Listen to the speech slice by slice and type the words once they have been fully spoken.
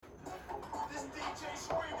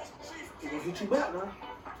Get you back now.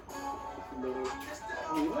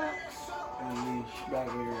 Relax. And she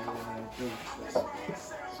back here.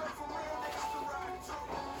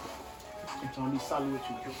 I'm trying to be solid with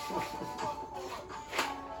you.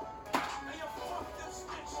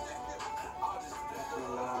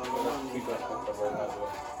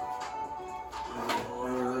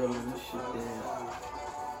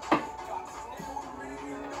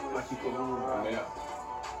 Yeah.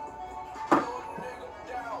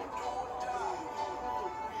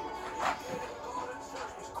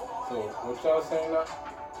 So what y'all saying now?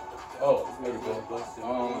 Oh, there we go.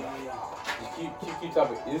 Keep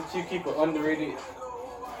topic. Is Chief Keef an underrated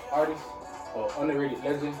artist or underrated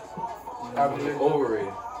legend?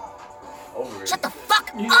 Overrated. Shut the fuck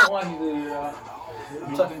up! You know why he's there,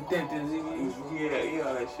 I'm talking thin, Yeah,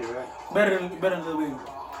 all that shit, right? Better than Lil Baby.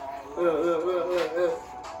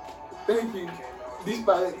 Thank you.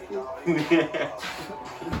 Despite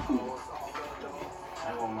I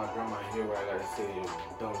want my grandma here where I gotta say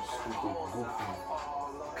dumb, stupid, goofy,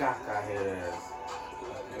 caca head ass.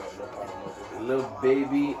 Lil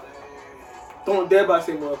Baby. don't dare by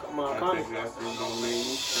say my comment.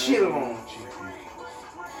 Shit on Chief Keef.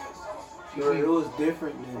 Bro, it was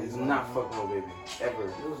different, man. It's not fucking Lil Baby. Ever.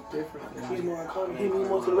 It was different. He's more iconic. He mean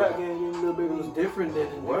most of the rap game than Lil Baby. It was different than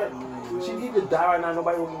What? She need to die right now.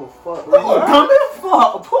 Nobody will give a fuck. What the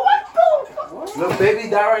fuck? What the fuck? Lil Baby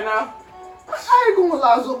die right now? I ain't gonna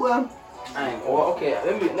lie, so boy. I ain't. Well, okay.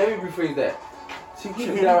 Let me rephrase that. She keep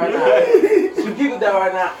it down right now. She keep it down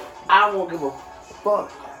right now. I won't give a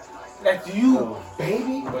fuck. That's you,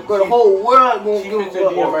 Baby. but the whole world gonna give a Keep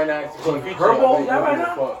it fuck. right now. Herbo, y'all right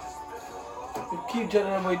now? Keep telling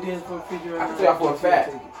that boy dance for a figure. I can tell you for a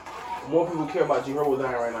fact. More people care about G Herbo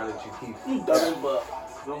dying right now than Chief Keef. You dumb as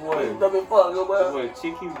fuck. Good boy. You dumb as fuck, good boy. Good boy.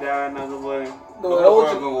 Chief Keef dying now, good boy. But the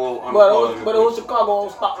whole Chicago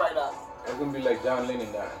won't stop right now. It's gonna be like John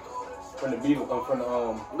Lennon dying. From the Beatles, from the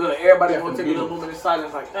Look, everybody Yeah, gonna from take the a little Beatles. moment of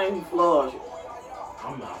silence, like, dang, you flush.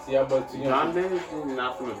 I'm not. See, I but you John know, Lennon is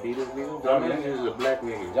not from the Beatles, nigga. John John Lennon Lennon. is a black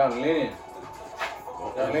nigga. John Lennon.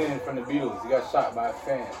 John Lennon from the Beatles. He got shot by a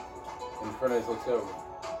fan in front of his hotel room.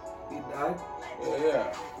 He died.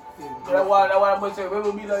 Yeah. That's why I'm gonna say,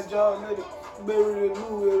 we'll be like John Lennon. Bury the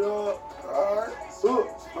new it up. Alright.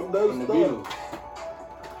 I'm done From the stuff. Beatles.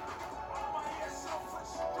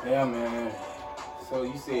 Yeah, man. So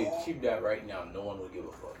you say Chief died right now, no one would give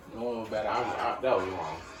a fuck. No one would bat an eye. That was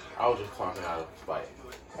wrong. I was just talking out of spite.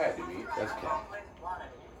 Had to be. That's cap.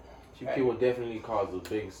 Chief Keef will definitely cause a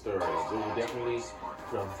big stir. It will definitely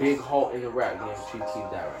put a big halt in the rap game if Chief Keef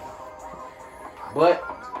died right now. But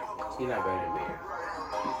he's not better than Baby.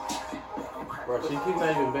 Bro, Chief Keef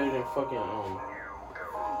not even better than fucking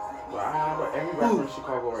Bro, every rapper in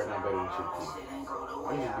Chicago right now better than Chief Keef.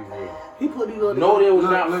 I need to be real. He put these other. No, they was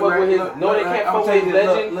not fuck with his. No, they can't fuck with his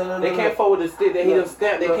legend. They can't fuck with the stick that he done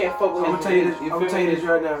stamped. They can't fuck with his. I'm gonna tell you this. I'm gonna tell you this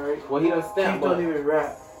right now, right? Well, he done Keith stamped, but don't even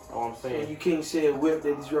rap. all I'm And saying, you can't say a whip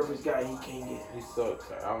that these rappers got he can't get. he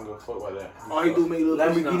sucks. I don't give a fuck about that. All he do make little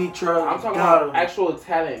Lamborghini truck. I'm talking got about him. actual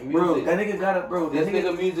talent, Bro, music. that nigga got it, bro. This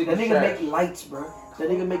nigga music That is nigga trash. make lights, bro. That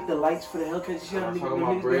nigga make the lights for the Hellcat shit. I'm Nigga, talking them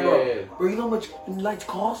about niggas bread. Bro, you know how much them lights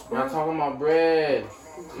cost, I'm bro? not talking about bread.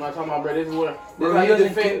 I'm not talking about bread. This is what. Bro, This is how he you doesn't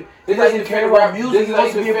defend. care- This he is how you doesn't care defend about rap. music. This is He how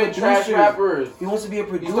wants you to be a defend trash producer. rappers. He wants to be a You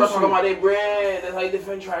producer. start talking about their bread. That's how you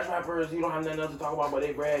defend trash rappers. You don't have nothing else to talk about but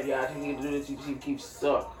their bread. Yeah, I think you can do this. You keep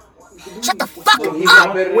suck. Shut the fuck So up! he's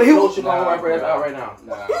not better than Well, he no was- Chicago rapper that's out right now.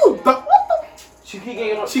 Nah. You dumb. Chief Keef can't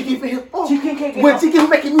get on. Cheeky for him. Oh. Chief Keef can't get When on. Cheeky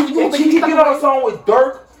making music, you If don't Chief think Keef he's get on a song with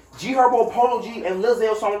Dirk, G Herbo, Polo G, and Lil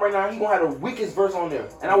Zale song right now, he gonna have the weakest verse on there,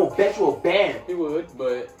 and I will bet you a band. He would,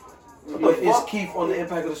 but But it's Keith on the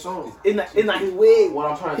impact of the song. It's not his way. What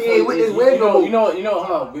I'm trying to He tell ain't you with is, his way no more. you know,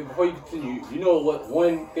 hold on, before you continue, you know what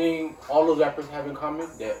one thing all those rappers have in common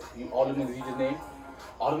that all the niggas you just named,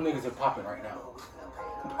 all them niggas are popping right now.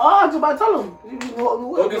 Oh, I was about to tell him.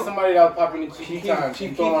 Go get somebody that was popping in Chief time. Chief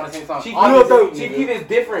Keef throw on the same song. Chief Obviously, Keef is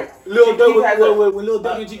different. Lil Chief Durk Keef has when Lil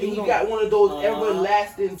Durk and Cheeky he was on. got one of those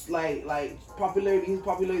everlasting like popularity. His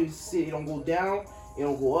popularity is shit. It don't go down. It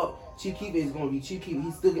don't go up. Chief Keef is gonna be Chief Keef.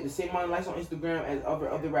 He still get the same amount of likes on Instagram as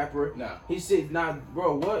other rapper. Nah. His shit, nah,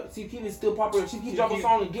 bro. What? Chief Keef is still popular. Chief Keef drop a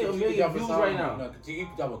song and get a million views right now. No, Chief Keef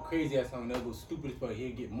drop a crazy ass song that goes stupid as fuck.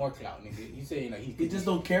 He'll get more clout, nigga. You saying like He just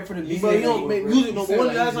don't care for the music. Bro, He don't make music no more. When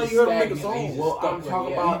the last time you heard him make a song? Well, I'm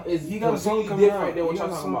talking about is He got a song coming different out. than what y'all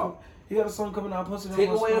talking about. He got a song coming out. Posted Take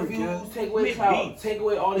on away my the story, views, kid. take away clout, take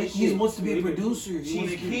away all this He shit. wants to be a producer.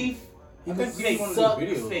 Chief Keef I think he wanna do sucks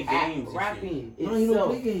videos. at rapping No, he don't itself.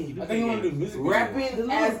 play games. I think he want to do music.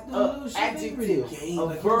 Rapping as an adjective, a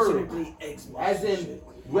verb, as in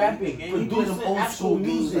rapping, He playing them producing old actual school games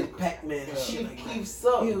music. like Pac-Man and shit Chief like that. Keef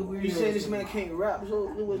suck. You say this man can't rap,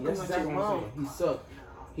 so it was That's coming exactly to your what I'm mouth. saying. He suck.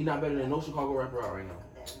 He not better than no Chicago rapper out right now.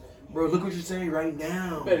 Bro, look what you're saying right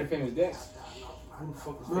now. Better than Famous Dex. Who the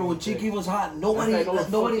fuck is Bro, when Famous Chief Dex? Keef was hot, nobody That's like,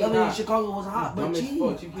 no other fucking than not. Chicago was hot, but Dumb as Chief.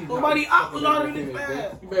 fuck. Chief Keef Nobody not out was fucking already Famous this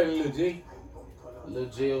Dex. bad. You better than Lil J. Lil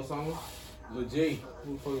J or something? Lil J.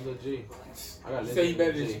 Who the fuck is Lil J? I got You say he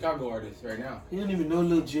better than J. Chicago artists right now. You don't even know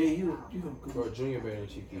Lil J. You Bro, Junior better than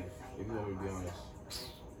Chief Keef, if you want me to be honest.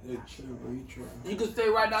 You can stay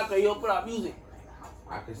right now because he'll put out music.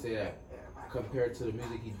 I can say that compared to the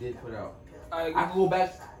music he did put out. I I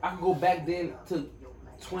can go back then to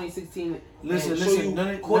 2016. Listen, and show listen, you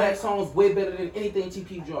none of- Kodak songs way better than anything Chief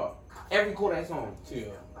Keef dropped. Every Kodak song.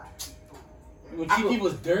 Chill. When Chief Keef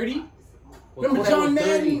was dirty. When Remember Kodak John was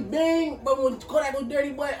dirty, Madden, bang? But when Kodak was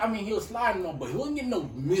dirty, boy, I mean, he was sliding on, but he wasn't getting no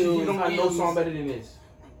millions. He don't got no song better than this.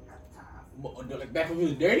 Like back when he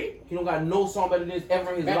was dirty? He don't got no song better than this ever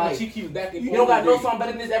in his Back when life. Chief Keef was back in He don't got no song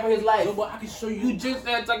better than this ever in his life. No, but I can show You you just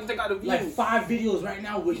said take out the views. like 5 videos right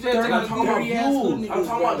now with You said take out the 30, views. 30 ass hood I'm niggas.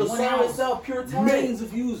 talking about the bro. song One itself, pure house, talent. millions of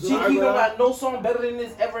views. Chief dog. Keef don't got no song better than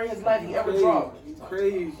this ever in his life he ever dropped.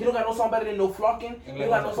 Crazy. He don't got no song better than No Flocking. He don't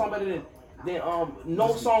got no song better than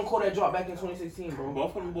no song Kodak dropped back in 2016, bro.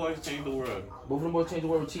 Both of them boys changed the world. Both of them boys changed the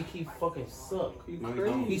world. Chief Keef fucking suck. No, he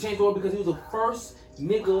don't. He changed the world because he was the first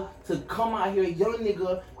nigga to come out here, young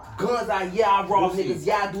nigga, guns out, yeah, I rob Boosie. niggas,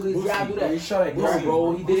 yeah, I do this, yeah, I do He that. shot at No, Grammy.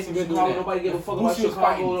 bro, he did it Boosie in been doing Chicago. that. Nobody gave a fuck Boosie about was Chicago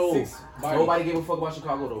fighting though. 6 bodies. Nobody gave a fuck about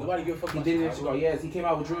Chicago though. Nobody give a fuck He about did it in Chicago. Chicago. Yes, he came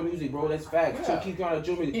out with drill music, bro. That's fact. Yeah. Chief Keef came out with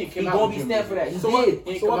drill music. He He came out gonna with be drill stand for that. He music.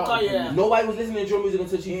 did. So what car you at? Nobody was listening to drill music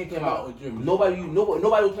until Chief He Keef came came out out. with drill music.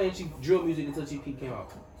 Nobody was playing drill music until Chief Keef came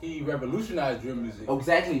out. He revolutionized drill music.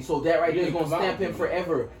 Exactly. So that right there is He gonna came out stamp him with it.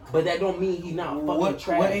 forever. But that don't mean he not fucking What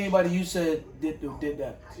trash. anybody you said did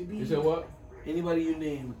that? You said what? Anybody you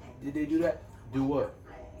named, did they do that? Do what?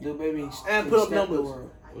 Lil Baby And put up stamped the numbers. world.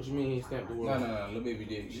 What you mean he stamped the No, world? Lil Baby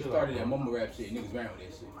did. He Chill started out, that bro. mumble rap shit. Niggas ran with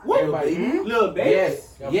that shit. Everybody. Lil Baby?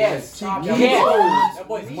 Yes. That Yes. boy- Yes. That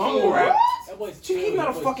boy's Mumble rap. That boy's Chief Keef chill. not a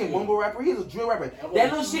That boy's fucking chill. mumble rapper. He's a drill rapper. That That boy-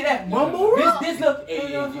 little shit that Mumble rap. This look.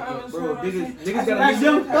 Hey, yeah. Bro, niggas That's gotta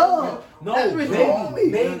Young Thug. No, That's baby, Rich Homie.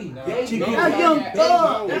 baby, No. baby, No, That's Young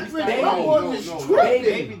Thug. baby, That's Rich baby, Homie. is no, tripping.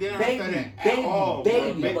 baby, they don't baby, say that baby, at all,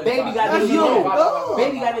 baby, bro. baby got That's niggas Young doing that. Thug.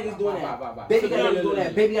 Baby got niggas doing that. Baby got niggas doing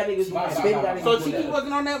that. Baby got niggas doing that. Baby got niggas So doing Chief that.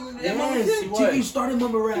 wasn't on that mumble Yes, shit? He was. Chief Keef started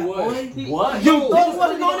mumble rap, He was. boy. What? Young Niggas Thug wasn't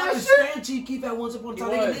on don't that shit? understand Chief Keef at once upon a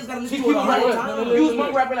time. He was. Niggas gotta listen Chief to it Keef a hundred was. times. He was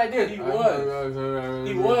mumble rapping like this. He was.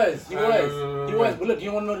 He was. He was. But look,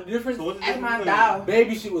 you wanna know the difference? So what's the At my difference? dial.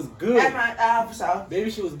 Baby shit was good. At my dial for sure.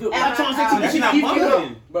 Baby shit was good. At my dial. That's Chief not Keef came out.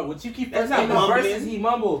 mumbling. But when Chief Keef That's first not came In the out, mumbling. verses, he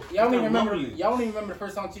mumbled. y'all don't even That's not remember. mumbling. Y'all don't even remember the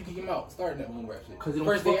first time Chief Keef came out, starting that mumble rap shit. Cause it don't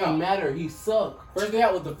First day fucking out. matter. He suck. First day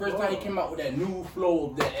out was the first time he came out with that new flow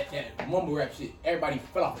of that mumble rap shit. Everybody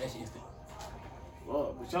fell off that shit instantly.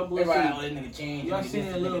 Oh, but y'all boys Everybody, seen- oh, that nigga changed. Y'all nigga seen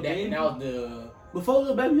this, that nigga Lil that. Baby? And that was the. Before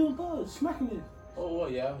Lil Baby Young Thug smacking it. Oh, well,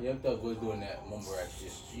 yeah. Young Thug was doing that mumble rap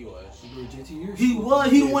shit. He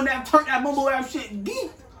was. He won that turn that mumble rap shit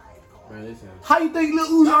deep. Man, listen. How you think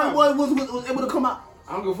Lil Uzi boy was able to come out?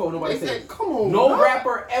 I don't give a fuck what nobody They says. said, come on, No man.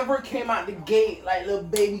 rapper ever came out the gate like Lil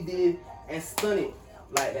Baby did and stunned it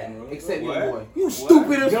like that, except What? Young Boy. You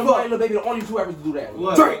stupid as Young Boy and fuck. Lil Baby the only two rappers to do that.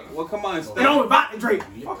 What? Drake. Well, come on. And on about Drake.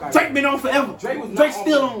 Drake been on forever. Drake was Drake not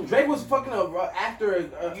still on. Drake was fucking after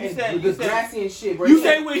You said- the grassy and shit, bro. You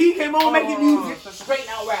say when he came on making music. straight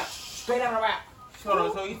out rap, straight out of rap, Hold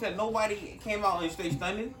on, so you said nobody came out and stayed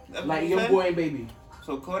stunning? That's what like you Young said? Boy and Baby.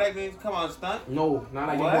 So Kodak didn't come out and stunt? No, not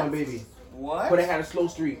like Young What? Boy and Baby. What? Kodak had a slow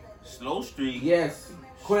streak. Slow streak? Yes.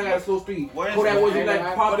 Kodak had a slow streak. Where is Kodak it? wasn't like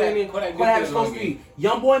Kodak- popping in. Kodak Kodak had a did slow that streak.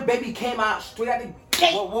 Young Boy and Baby came out straight out the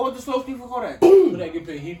gate. What was the slow streak for Kodak? Who that get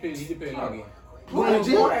paid? He did pay long game. Going to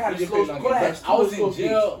jail? Kodak had He a did slow pay long streak. Kodak game. had I was two slow in streaks.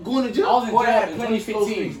 jail. Going to I jail? was in Kodak jail had in plenty of slow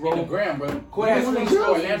 2015 streaks, bro. in the gram, bro. Kodak had He plenty was of in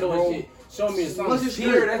slow Orlando streaks, and shit. Show me a song. What's his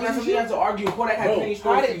Here, that's not something you have to argue. Kodak had Bro, plenty of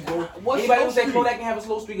slow how did- streaks, bro. what's Anybody who slow say streak? Kodak can have a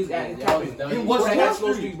slow streak is That was capping. dumb. He was Kodak had slow slow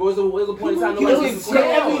streak. streaks, boys. There was a point in time He nobody was listened to in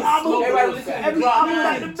jail. Kodak. Every Everybody album- listened to every Drop album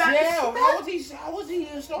Nine. back to back. How was he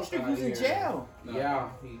in slow streak? He was in jail. No. Yeah,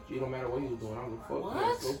 it don't matter what he was doing. I don't give a fuck. What? He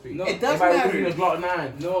had slow streak. No. It does Everybody matter. listened to Glock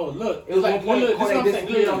 9. No, look. It was like, one point look, this is Kodak what I'm saying.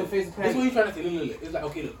 disappeared Look, off the face of this is planet. what he's trying to say. Look. It's like,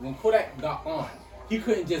 okay, look. When Kodak got on, he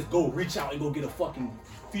couldn't just go reach out and go get a fucking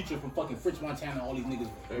feature from fucking French Montana and all these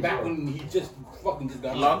niggas. Back when he just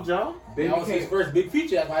got on. Lockjaw? Baby That was his came, first big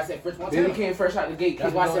feature. That's why I said French Montana. Baby came fresh out the gate.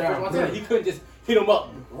 That's why I said French Montana. Montana. He couldn't just hit him up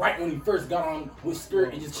right when he first got on with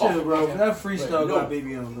skirt and just call Chill, him bro. Montana. That freestyle No. got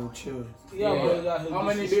Baby on, bro. Chill. Yeah, bro, got his how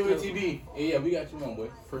many disrespect. baby TV? Yeah, we got you on, boy.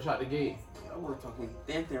 Fresh out the gate. I want to talk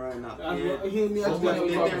Stanton right now, I kid. hear me. I So just much got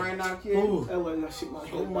Stanton right now, kid. Who? That was that shit my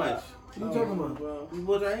So head. much. What you talking about? Bro. You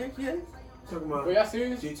boys right here, kid? Talking Bro, about y'all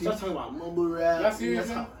serious? GT? Y'all talking about mumble rap. Y'all serious,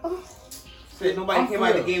 That's man? Said nobody I'm came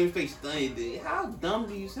out the for game and straight stunned, dude. How dumb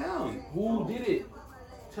do you sound? Who did it?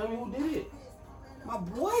 Tell me who did it. My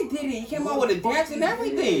boy did it. He came out with a dance and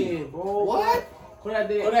everything. Yeah, bro. What? Kodak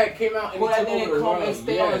did. Kodak came out and Kodak he took didn't over the come world.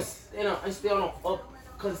 and stay on up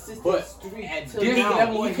consistent But street at till this now.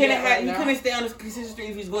 level, You couldn't stay on the consistent street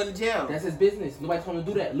if he was going to jail. That's his business. Nobody told him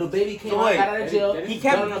to do that. Lil Baby came So out, wait, got out of jail. that is- He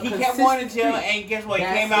got on kept a going to jail, consistent and guess what? He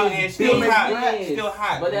That's came out his and still business. hot. Still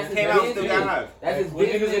hot. But that's his Came out and still got business. hot. That's his When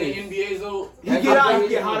niggas in the business. NBA, Zo, That's get his out, business.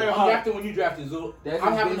 get hotter. I'm drafted when you drafted, Zo. That's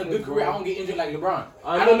I'm his having a business, good career. bro. I don't get injured like LeBron.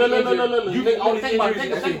 No. You get all these Think about it,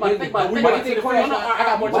 injuries. think about it, think about it. We Why went you to think the Kodak? first round, I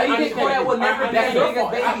got more Why you time. think Kodak would never be as That's your big as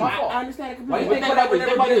fault. That's my Baby? fault. I understand it Why you completely. think Kodak would Think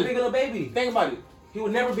never about be as it. big as Lil Baby? Think about it. He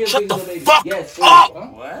would never be as Shut big as the Lil Baby. fuck Yes. up!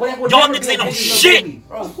 What? Kodak would Y'all never niggas be ain't as no big as Lil shit. Baby.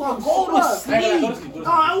 Bro, Hey, go to go to sleep. sleep. Go to sleep.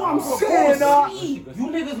 I'm saying, dog. You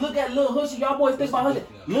niggas look at Lil Hushy, y'all boys think about Hushy.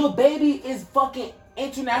 Lil Baby is fucking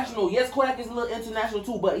international. Yes, Kodak is a little international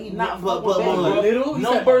too, but he's not But- fucking with Baby. but- bro. little? He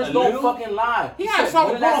said Numbers a don't little? fucking lie. He had a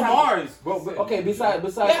song with Bruno Mars. Bro, okay,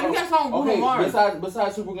 besides Yeah, he got a song with Bruno Mars.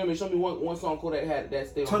 besides Super Grammy, show me one song Kodak had that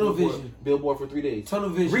stayed on Tunnel Billboard, Vision. Billboard for 3 days. Tunnel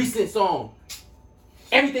Vision. Recent song.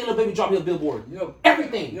 Everything Lil Baby dropped his Billboard. Yo,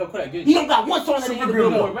 Everything. Yo, Kodak, get He don't got one song that ain't the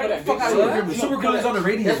Billboard. Kodak, Man, the fuck get out you. of here. Super Gremlin's on the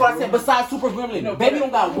radio. That's what I said. Besides Super Gremlin, know, Baby Kodak-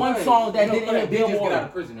 don't got one song that You know didn't Kodak hit did just get out Billboard.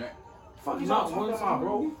 of prison, right? Fuck you Not talking one about, song.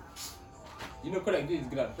 bro? You know Kodak did just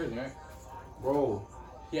get out of prison, right? Bro.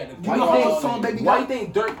 He had to You know Why what you song think, Baby why you got?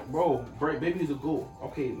 think Dirt, bro? Baby is a goat.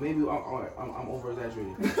 Okay, maybe I'm over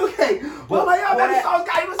exaggerating. Okay, But but like, y'all Kodak- that song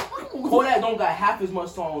guy was. Kodak don't got half as much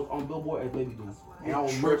songs on Billboard as Baby do. And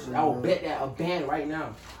I will bet that a band right now.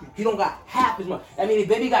 He don't got half as much. I mean, if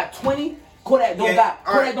Baby got 20, Kodak don't got.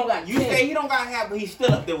 all Kodak right. don't got 10. You say he don't got half, but he's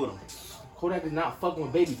still up there with him. Kodak is not fucking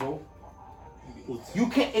with Baby, bro. You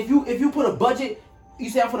can't if you put a budget. You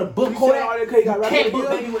say I'm for the book You Kodak. say all that 'cause he got You rapper can't book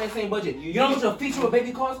deal? Baby with that same budget. You know how much a feature with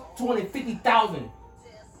Baby costs? $250,000.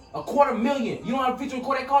 $250,000. You know how a feature with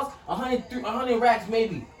Kodak costs? 100 racks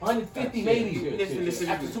maybe. 150 maybe. Listen.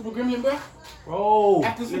 After Super Gremlin, bro? Bro.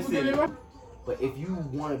 After Super Listen. Gremlin, bro? But if you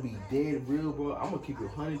want to be dead real, bro, I'm gonna keep it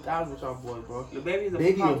 100,000 with y'all boys, bro. The Baby's a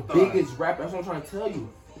Baby, pop the star. biggest rapper. That's what I'm trying to tell you.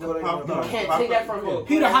 He's a pop star. You can't take that from him.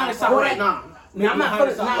 He the hottest out right now. Now, I'm not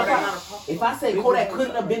Kodak gonna, not now, right if I say Kodak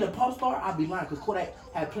couldn't have been a pop star, I'd be lying because Kodak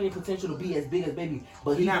had plenty of potential to be as big as Baby,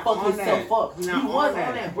 but he not fucked on himself that. up. He He not was on on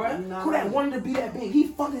that. that, bro. He not Kodak on that. wanted to be that big. He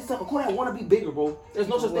fucked himself up. Kodak want to be bigger, bro. There's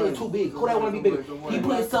no such thing as too big. Kodak want to be bigger. He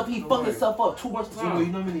fucked himself up too much Bro, you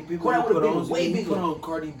time. know how many people Kodak he would've put been on? way He bigger. put on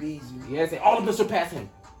Cardi B's. Yes, and all of them surpass him.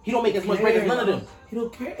 He don't make as much break as none of them. He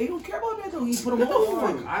don't care. He don't care about that though. He put him Get the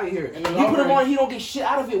on. fuck out of here. In the He long put him run- on, he don't get shit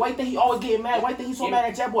out of it. Why you think he always getting mad? Why you think he's so In- mad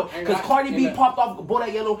at Jet Boy? in Because the- Cardi in B the- popped off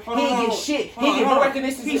Bodak Yellow. He ain't get shit. He ain't get no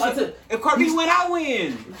recognition until If Cardi B went, I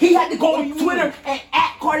win. he had to go on Twitter and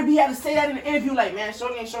at Cardi B had to say that in the interview like, man,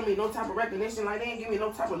 Shorty ain't show me no type of recognition. Like, they ain't give me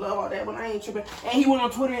no type of love all that, but I ain't tripping. And he went on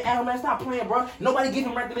Twitter and asked him, man, stop playing, bro. Nobody give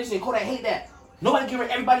him recognition. Kodak hate that. Nobody give him,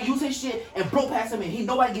 everybody use his shit and broke past him and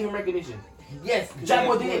nobody give him recognition. Yes, Jack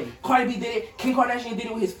Boy did it, Cardi B did it, Kim Kardashian did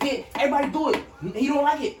it with his fit. Everybody do it. He don't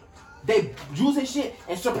like it. They use his shit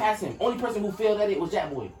and surpass him. Only person who failed at it was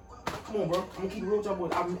Jack Boy. Come on, bro. I'm gonna keep it real with y'all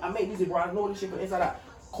boys. I made music, bro. I know this shit from inside out.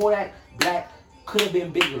 Kodak Black could have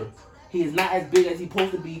been bigger. He is not as big as he's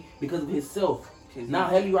supposed to be because of himself. Now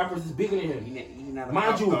Heavy Rappers is bigger than him. He's not a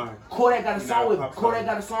Mind pop you, star. Kodak got a He song not a with pop star. Kodak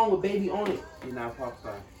got a song with Baby on it. He's not a pop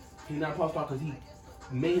star. He's not a pop star because he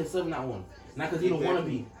made himself not one. Not because he don't want to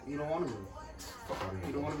be. You don't want to be.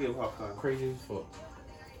 You don't want to be a pop star. Crazy as fuck.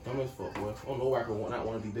 Dumb as fuck, boy. Oh, no rapper not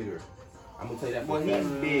want to be bigger. I'm gonna tell you that. Well, for he's a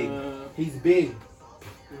fact. big. He's big.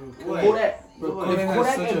 What? Kodak, Bro, if Kodak has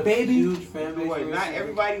Kodak such and a Baby, huge fan base. Boy, not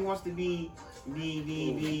everybody wants to be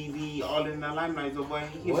all in the limelight. So boy,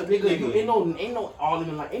 he's what a big nigga? You nigga. ain't no all in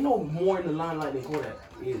the line. Ain't no more in the limelight than Kodak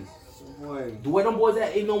is. Boy, The way them boys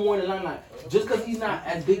at ain't no more in the limelight. Just cause he's not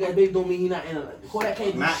as big as Baby don't mean he not in the Kodak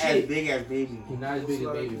can't do not shit. as big as Baby. He's not as big as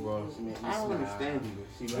Baby, bro. I don't understand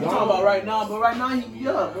you. You talking about right now, but right now he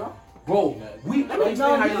bro. Bro, let me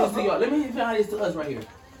explain how this is to y'all. Let me explain how this is to us right here.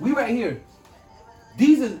 We right here.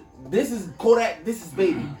 This is Kodak, this is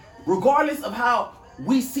Baby. Regardless of how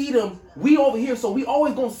we see them, we over here, so we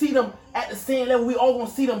always gonna see them at the same level. We all gonna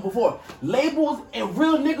see them before. Labels and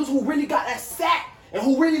real niggas who really got that sack and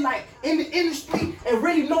who really like in the industry and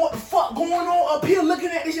really know what the fuck going on up here looking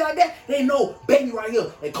at this shit like that, they know Baby right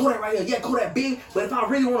here and Kodak right here. Yeah, Kodak big, but if I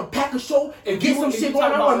really want to pack a show and get some shit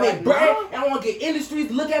going, I want to make bread and I want to get industries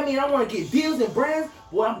to look at me and I want to get deals and brands.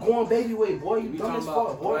 Boy, I'm going Baby way, boy. You dumb as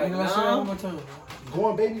fuck, boy. You gonna say that one more time?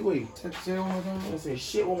 Going Baby way. Say it one more time. I'm saying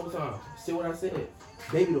shit one more time. Say what I said.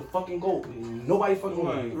 Baby the fucking GOAT. Nobody fucking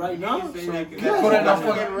with him. Right now? Kodak not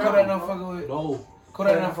fucking with. No.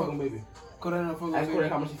 Kodak not fucking Baby. Kodak not fucking with. Ask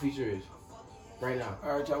Kodak how much the feature is. Right now.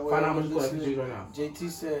 Alright, y'all. Find out how much Kodak feature is right now. JT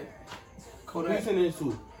said Who you Kodak. sending this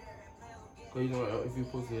to? Cause you know if you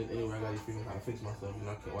post it anyway, I got you figuring out how to fix myself. You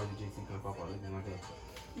know, I can't YZJT can't pop out. It's like that.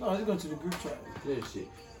 No, he's going to the group chat. Yeah, shit.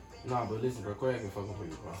 Nah, but listen, bro. Kodak can fucking for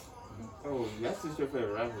you, bro. Oh, that's just your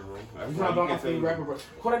favorite rapper, bro. He's not about my favorite rapper, bro.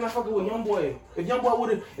 Kodak not fucking with YoungBoy. If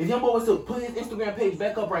YoungBoy was to put his Instagram page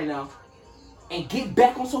back up right now and get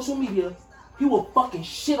back on social media, he will fucking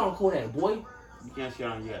shit on Kodak, boy. You can't shit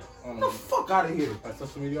on yet. Get the fuck out of here. Like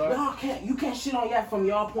social media. You can't shit on Yak from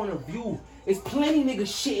y'all point of view. It's plenty niggas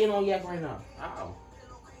shitting on Yak right now. How?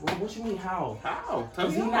 Well, what you mean how? How?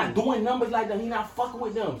 Cause he not doing numbers like them. He not fucking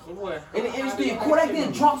with them. So what? In the industry, Kodak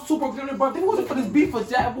didn't drop Super Gremlin, bro. If it wasn't for this beef for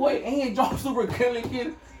Jack Boy and he ain't drop Super Gremlin,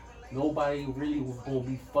 kid, nobody really was gonna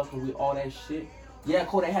be fucking with all that shit. Yeah,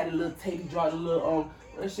 Kodak had a little tape, he dropped a little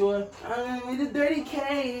what that shit was? The Dirty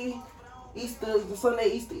K. Easter, the Sunday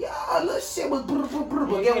Easter, yeah, little shit was but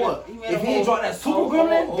get what? If he ain't drop that Super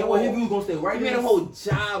Gremlin, get what? His views gonna stay right He there. made a whole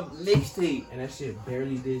job mixtape. And that shit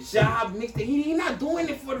barely did shit. Job mixtape. He not doing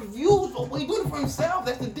it for the views, or he doing it for himself.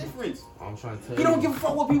 That's the difference. I'm trying to tell He you. don't give a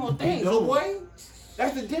fuck what people think, so boy.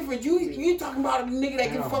 That's the difference. You talking about a nigga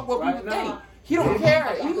that give a fuck what people think. He don't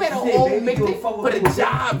care. He made a whole mixtape for the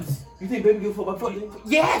jobs. You think Baby give a fuck about fucking?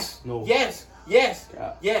 Yes. No. Yes.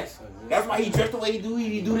 That's why he dressed the way he do.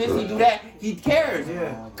 He do this, he do that. He cares.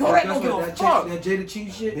 Yeah. Kodak don't give a fuck. That Jada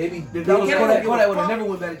Cheese shit. Baby, That was Kodak Kodak. give a Kodak would fuck. have never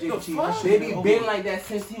went back to Jada Cheese. That shit Baby over been with. like that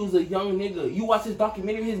since he was a young nigga. You watch his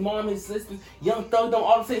documentary, his mom, his sisters, Young Thug, don't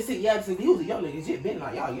all say shit. Yeah, since he was a young nigga, shit been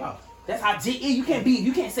like y'all. That's how G is.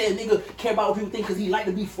 You can't say a nigga care about what people think because he like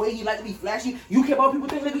to be fway, he like to be flashy. You care about what people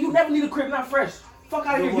think, nigga. You never need a crib not fresh. Fuck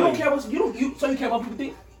out of here. You don't care about so you care about what people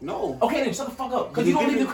think. No. Okay then, shut the fuck up. Cause you don't need the